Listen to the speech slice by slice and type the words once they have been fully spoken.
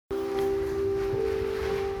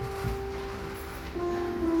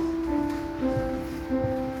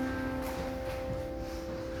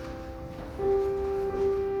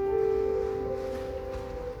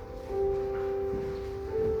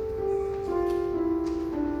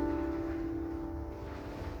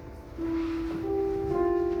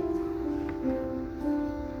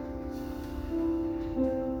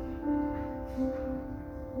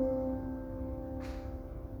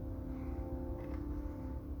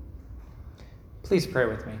Please pray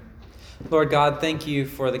with me. Lord God, thank you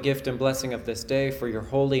for the gift and blessing of this day, for your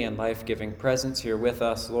holy and life-giving presence here with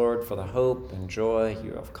us, Lord, for the hope and joy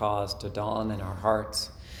you have caused to dawn in our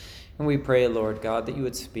hearts. And we pray, Lord God, that you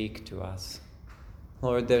would speak to us.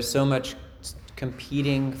 Lord, there's so much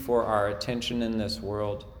competing for our attention in this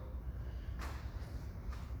world.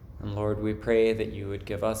 And Lord, we pray that you would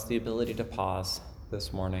give us the ability to pause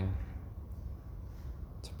this morning,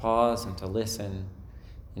 to pause and to listen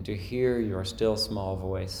and to hear your still small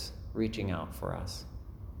voice reaching out for us.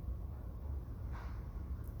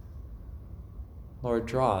 Lord,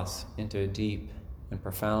 draw us into a deep and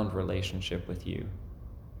profound relationship with you.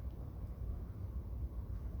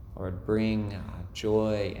 Lord, bring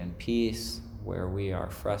joy and peace where we are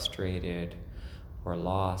frustrated or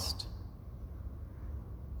lost.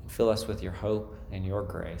 And fill us with your hope and your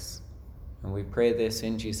grace. And we pray this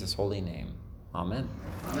in Jesus' holy name. Amen.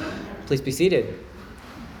 Please be seated.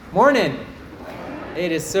 Morning.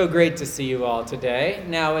 It is so great to see you all today.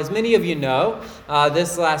 Now, as many of you know,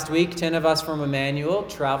 this last week, 10 of us from Emmanuel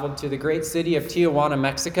traveled to the great city of Tijuana,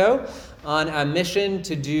 Mexico, on a mission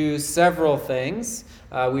to do several things.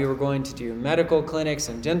 We were going to do medical clinics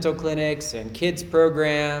and dental clinics and kids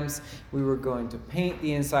programs. We were going to paint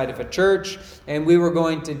the inside of a church, and we were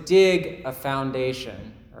going to dig a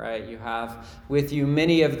foundation. Right, you have with you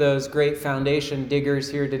many of those great foundation diggers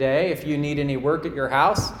here today. If you need any work at your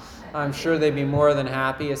house, I'm sure they'd be more than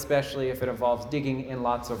happy, especially if it involves digging in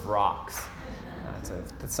lots of rocks.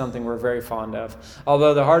 That's something we're very fond of.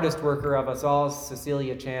 Although the hardest worker of us all,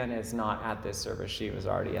 Cecilia Chan, is not at this service. She was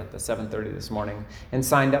already at the 7:30 this morning and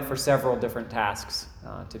signed up for several different tasks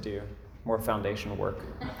to do more foundation work.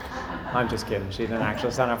 I'm just kidding. She didn't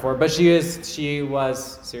actually sign up for it, but she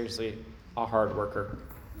was seriously a hard worker.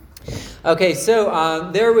 Okay,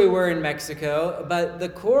 so there we were in Mexico, but the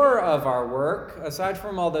core of our work, aside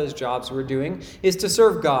from all those jobs we're doing, is to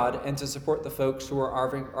serve God and to support the folks who are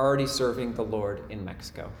already serving the Lord in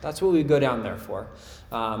Mexico. That's what we go down there for.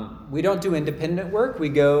 We don't do independent work. We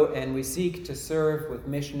go and we seek to serve with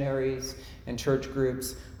missionaries and church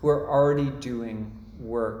groups who are already doing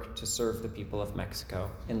work to serve the people of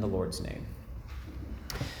Mexico in the Lord's name.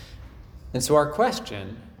 And so our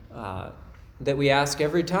question that we ask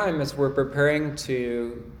every time as we're preparing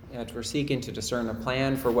as we're seeking to discern a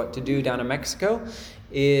plan for what to do down in Mexico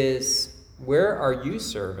is, where are you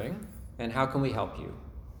serving and how can we help you?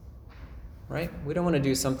 Right? We don't want to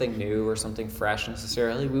do something new or something fresh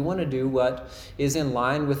necessarily. We want to do what is in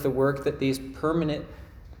line with the work that these permanent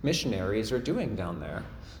missionaries are doing down there.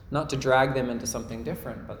 Not to drag them into something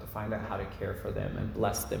different, but to find out how to care for them and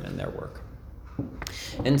bless them in their work.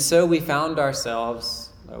 And so we found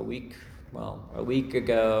ourselves a week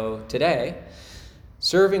ago today,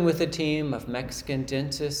 serving with a team of Mexican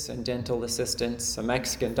dentists and dental assistants, a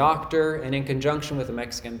Mexican doctor, and in conjunction with a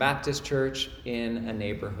Mexican Baptist church in a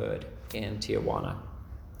neighborhood in Tijuana.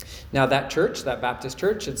 Now that Baptist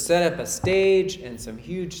church, had set up a stage and some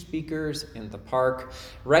huge speakers in the park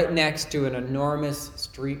right next to an enormous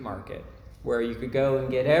street market where you could go and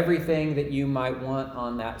get everything that you might want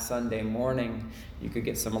on that Sunday morning. You could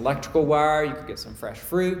get some electrical wire, you could get some fresh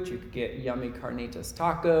fruit, you could get yummy carnitas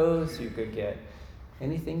tacos, you could get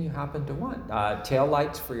anything you happen to want. Tail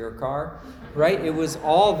lights for your car, right? It was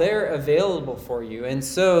all there available for you. And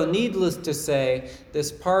so, needless to say,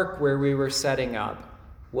 this park where we were setting up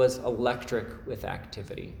was electric with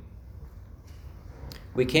activity.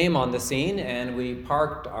 We came on the scene and we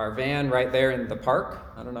parked our van right there in the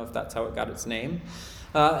park. I don't know if that's how it got its name.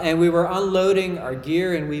 And we were unloading our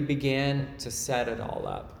gear and we began to set it all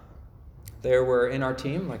up. There were in our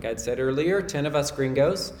team, like I'd said earlier, 10 of us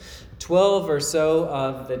gringos, 12 or so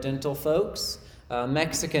of the dental folks, a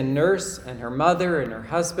Mexican nurse and her mother and her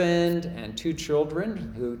husband and 2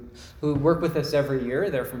 children who work with us every year.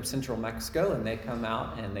 They're from Central Mexico and they come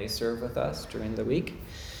out and they serve with us during the week.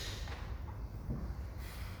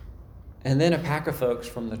 And then a pack of folks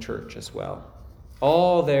from the church as well.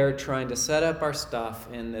 All there trying to set up our stuff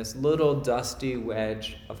in this little dusty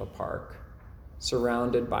wedge of a park,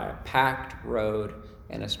 surrounded by a packed road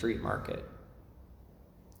and a street market.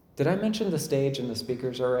 Did I mention the stage and the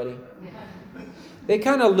speakers already? They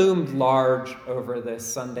kind of loomed large over this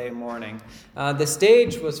Sunday morning. The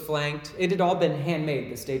stage was flanked. It had all been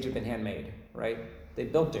handmade. The stage had been handmade, right? They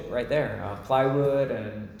built it right there. Plywood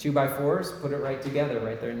and 2x4s, put it right together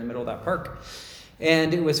right there in the middle of that park.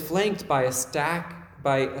 And it was flanked by a stack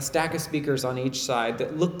of speakers on each side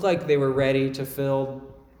that looked like they were ready to fill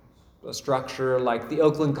a structure like the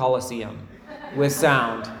Oakland Coliseum with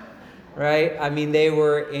sound, right? I mean, they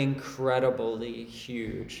were incredibly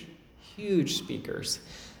huge speakers.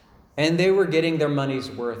 And they were getting their money's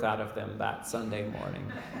worth out of them that Sunday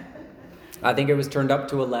morning. I think it was turned up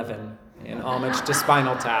to 11 in homage to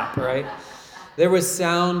Spinal Tap, right? There was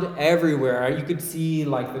sound everywhere. You could see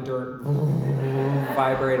like the dirt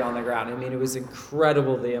vibrate on the ground. I mean, it was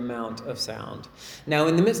incredible the amount of sound. Now,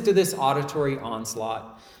 in the midst of this auditory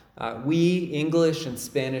onslaught, we English and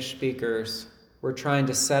Spanish speakers were trying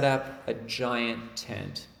to set up a giant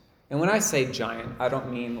tent. And when I say giant, I don't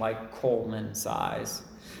mean like Coleman size.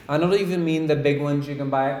 I don't even mean the big ones you can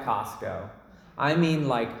buy at Costco. I mean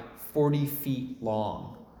like 40 feet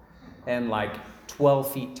long and like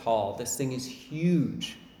 12 feet tall. This thing is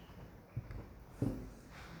huge.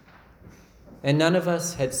 And none of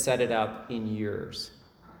us had set it up in years,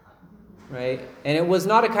 right? And it was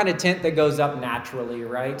not a kind of tent that goes up naturally,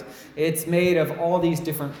 right? It's made of all these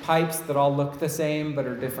different pipes that all look the same but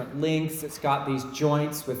are different lengths. It's got these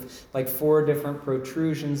joints with like 4 different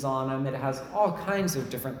protrusions on them. It has all kinds of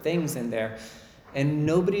different things in there. And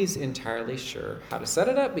nobody's entirely sure how to set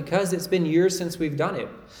it up because it's been years since we've done it.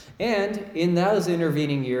 And in those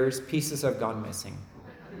intervening years, pieces have gone missing.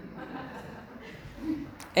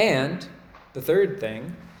 And the third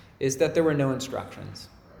thing is that there were no instructions.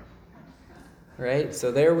 Right?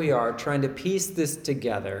 So there we are trying to piece this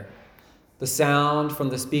together. The sound from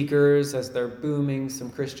the speakers as they're booming some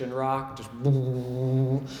Christian rock just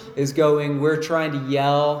is going. We're trying to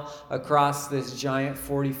yell across this giant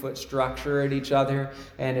 40-foot structure at each other.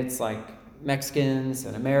 And it's like Mexicans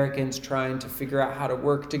and Americans trying to figure out how to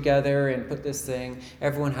work together and put this thing.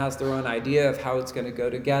 Everyone has their own idea of how it's going to go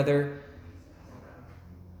together.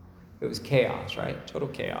 It was chaos, right? Total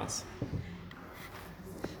chaos.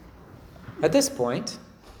 At this point,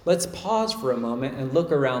 let's pause for a moment and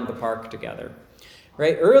look around the park together.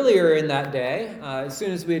 Right? Earlier in that day, as soon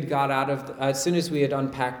as we had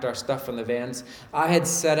unpacked our stuff from the vans, I had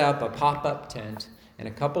set up a pop-up tent and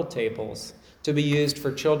a couple tables to be used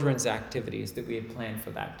for children's activities that we had planned for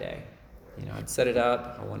that day. You know, I'd set it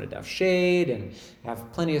up. I wanted to have shade and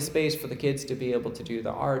have plenty of space for the kids to be able to do the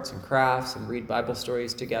arts and crafts and read Bible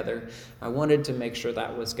stories together. I wanted to make sure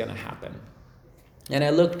that was going to happen. And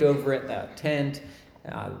I looked over at that tent,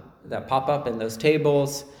 that pop-up and those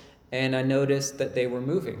tables, and I noticed that they were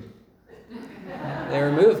moving. They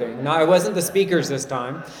were moving. Now, it wasn't the speakers this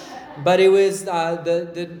time, but it was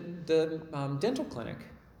the dental clinic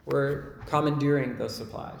were commandeering those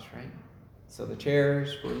supplies, right? So the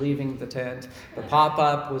chairs were leaving the tent, the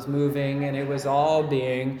pop-up was moving, and it was all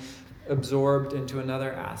being absorbed into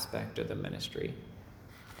another aspect of the ministry.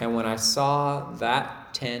 And when I saw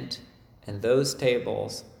that tent and those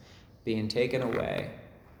tables being taken away,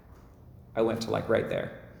 I went to like right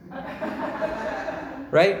there.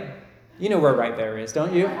 Right? You know where right there is,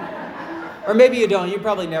 don't you? Or maybe you don't. You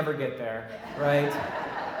probably never get there, right?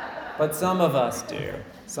 But some of us do.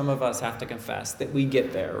 Some of us have to confess that we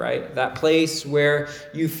get there, right? That place where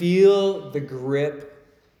you feel the grip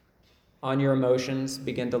on your emotions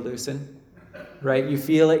begin to loosen, right? You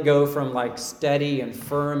feel it go from like steady and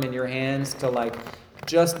firm in your hands to like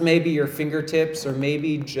just maybe your fingertips or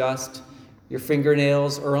maybe just your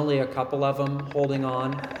fingernails or only a couple of them holding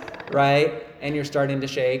on, right? And you're starting to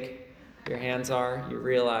shake. Your hands are. You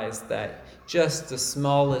realize that just the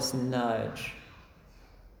smallest nudge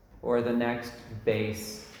or the next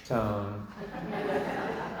bass tone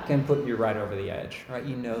can put you right over the edge, right?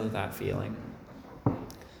 You know that feeling.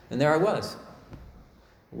 And there I was,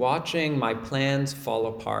 watching my plans fall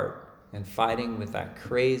apart and fighting with that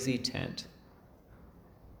crazy tent.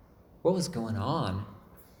 What was going on?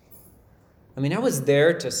 I mean, I was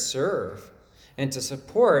there to serve and to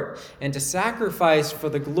support and to sacrifice for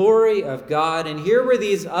the glory of God, and here were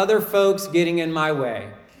these other folks getting in my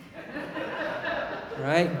way.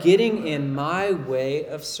 Right? Getting in my way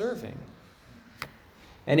of serving.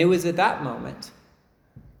 And it was at that moment,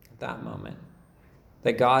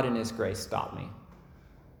 that God in His grace stopped me.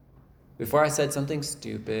 Before I said something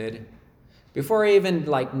stupid, before I even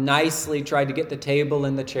like nicely tried to get the table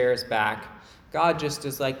and the chairs back, God just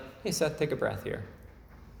is like, hey, Seth, take a breath here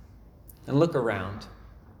and look around.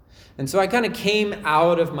 And so I kind of came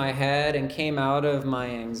out of my head and came out of my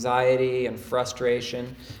anxiety and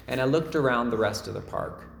frustration, and I looked around the rest of the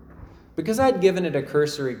park. Because I'd given it a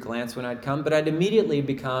cursory glance when I'd come, but I'd immediately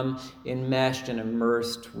become enmeshed and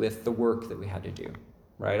immersed with the work that we had to do,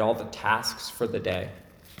 right? All the tasks for the day.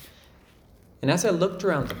 And as I looked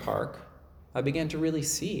around the park, I began to really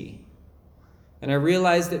see. And I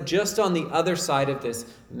realized that just on the other side of this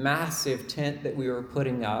massive tent that we were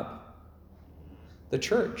putting up, the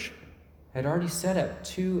church had already set up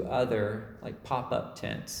 2 other like pop-up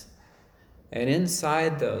tents. And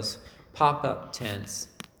inside those pop-up tents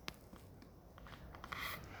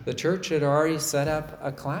The church had already set up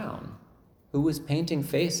a clown who was painting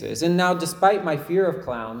faces. And now, despite my fear of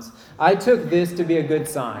clowns, I took this to be a good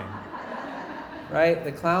sign. Right?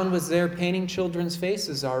 The clown was there painting children's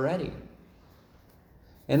faces already.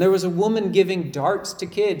 And there was a woman giving darts to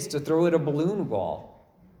kids to throw at a balloon wall.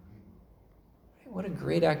 What a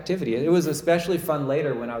great activity. It was especially fun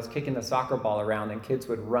later when I was kicking the soccer ball around and kids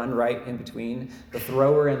would run right in between the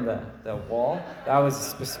thrower and the wall. That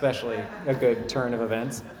was especially a good turn of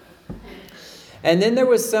events. And then there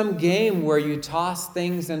was some game where you toss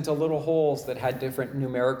things into little holes that had different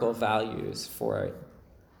numerical values for it.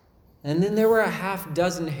 And then there were a half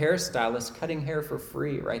dozen hairstylists cutting hair for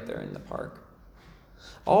free right there in the park.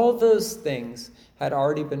 All those things had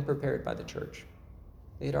already been prepared by the church.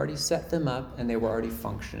 They had already set them up and they were already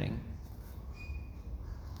functioning.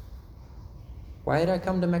 Why had I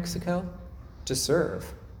come to Mexico? To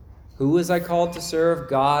serve. Who was I called to serve?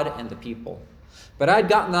 God and the people. But I'd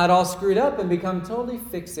gotten that all screwed up and become totally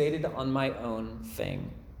fixated on my own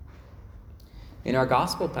thing. In our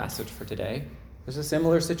gospel passage for today, there's a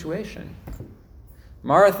similar situation.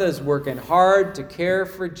 Martha's working hard to care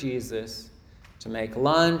for Jesus, to make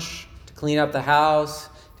lunch, to clean up the house,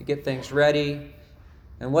 to get things ready.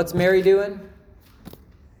 And what's Mary doing?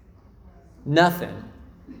 Nothing.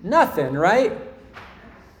 Nothing, right?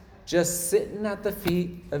 Just sitting at the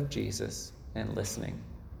feet of Jesus and listening.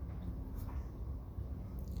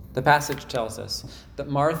 The passage tells us that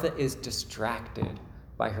Martha is distracted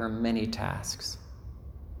by her many tasks.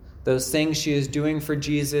 Those things she is doing for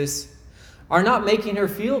Jesus are not making her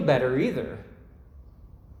feel better either,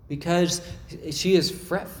 because she is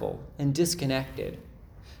fretful and disconnected.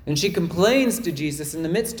 And she complains to Jesus in the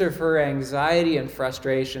midst of her anxiety and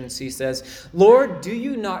frustration. She says, "Lord, do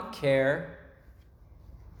you not care?"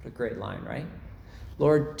 What a great line, right?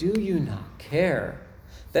 "Lord, do you not care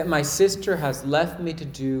that my sister has left me to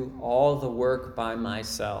do all the work by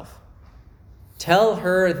myself? Tell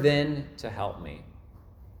her then to help me."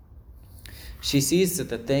 She sees that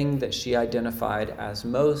the thing that she identified as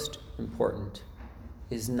most important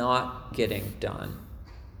is not getting done.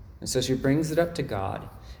 And so she brings it up to God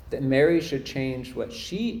that Mary should change what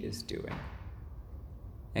she is doing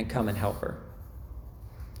and come and help her.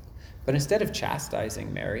 But instead of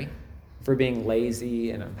chastising Mary for being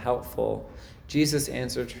lazy and unhelpful, Jesus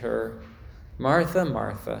answered her, "Martha,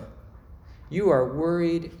 Martha, you are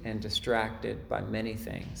worried and distracted by many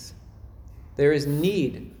things. There is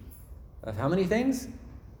need of how many things?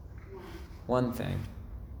 One thing.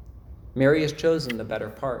 Mary has chosen the better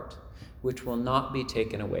part, which will not be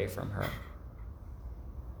taken away from her."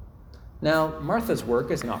 Now, Martha's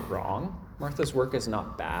work is not wrong. Martha's work is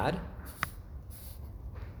not bad.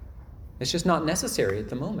 It's just not necessary at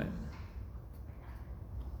the moment.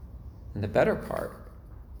 And the better part,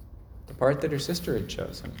 the part that her sister had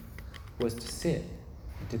chosen, was to sit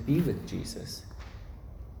and to be with Jesus,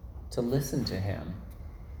 to listen to him,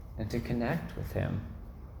 and to connect with him,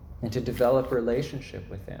 and to develop a relationship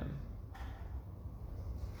with him.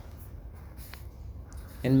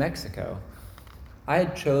 In Mexico, I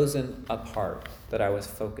had chosen a part that I was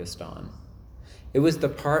focused on. It was the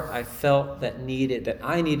part I felt that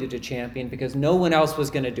I needed to champion because no one else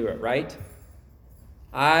was going to do it, right?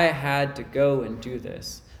 I had to go and do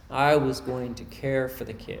this. I was going to care for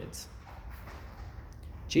the kids.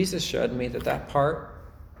 Jesus showed me that part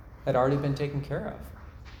had already been taken care of.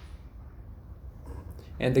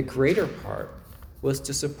 And the greater part was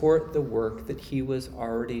to support the work that he was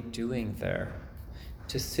already doing there,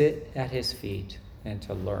 to sit at his feet and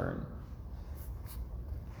to learn.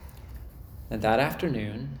 And that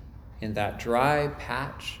afternoon, in that dry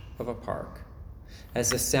patch of a park, as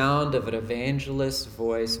the sound of an evangelist's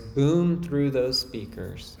voice boomed through those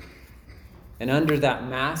speakers, and under that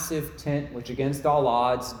massive tent, which against all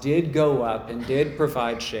odds did go up and did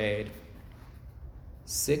provide shade,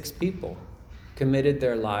 6 people committed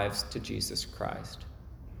their lives to Jesus Christ.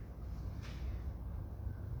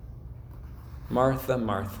 Martha,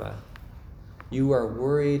 Martha, you are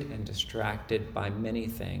worried and distracted by many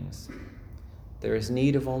things. There is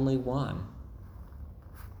need of only one.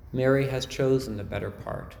 Mary has chosen the better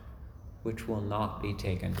part, which will not be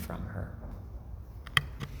taken from her.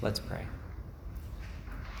 Let's pray.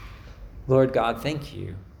 Lord God, thank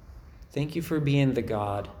you. Thank you for being the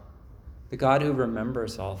God who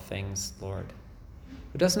remembers all things, Lord,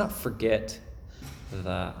 who does not forget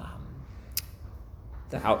the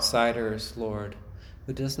outsiders, Lord,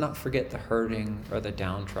 who does not forget the hurting or the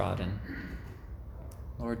downtrodden.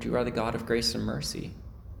 Lord, you are the God of grace and mercy.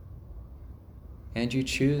 And you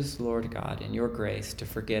choose, Lord God, in your grace to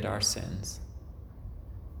forget our sins.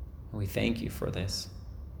 And we thank you for this.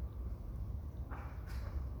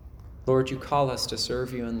 Lord, you call us to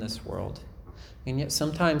serve you in this world, and yet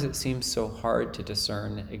sometimes it seems so hard to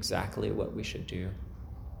discern exactly what we should do.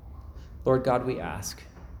 Lord God, we ask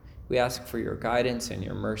for your guidance and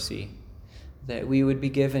your mercy, that we would be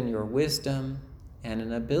given your wisdom and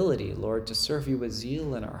an ability, Lord, to serve you with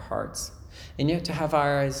zeal in our hearts, and yet to have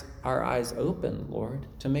our eyes open, Lord,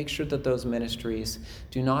 to make sure that those ministries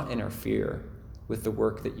do not interfere with the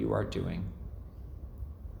work that you are doing,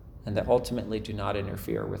 and that ultimately do not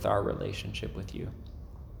interfere with our relationship with you.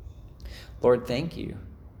 Lord, thank you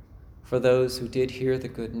for those who did hear the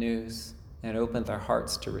good news and opened their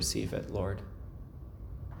hearts to receive it, Lord.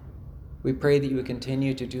 We pray that you would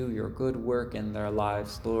continue to do your good work in their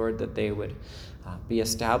lives, Lord, that they would be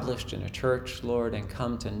established in a church, Lord, and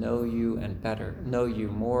come to know you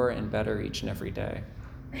more and better each and every day.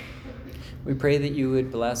 We pray that you would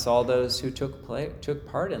bless all those who took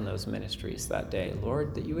part in those ministries that day,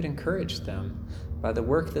 Lord, that you would encourage them by the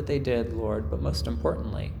work that they did, Lord, but most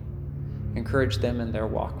importantly, encourage them in their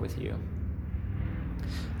walk with you.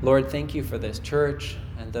 Lord, thank you for this church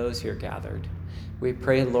and those here gathered. We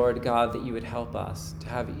pray, Lord God, that you would help us to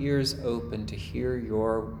have ears open to hear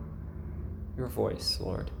your voice,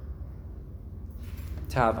 Lord.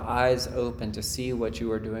 To have eyes open to see what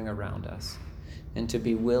you are doing around us, and to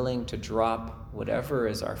be willing to drop whatever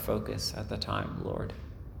is our focus at the time, Lord,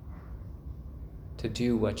 to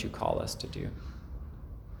do what you call us to do,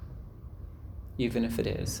 even if it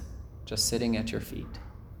is just sitting at your feet.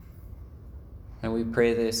 And we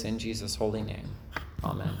pray this in Jesus' holy name.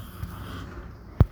 Amen.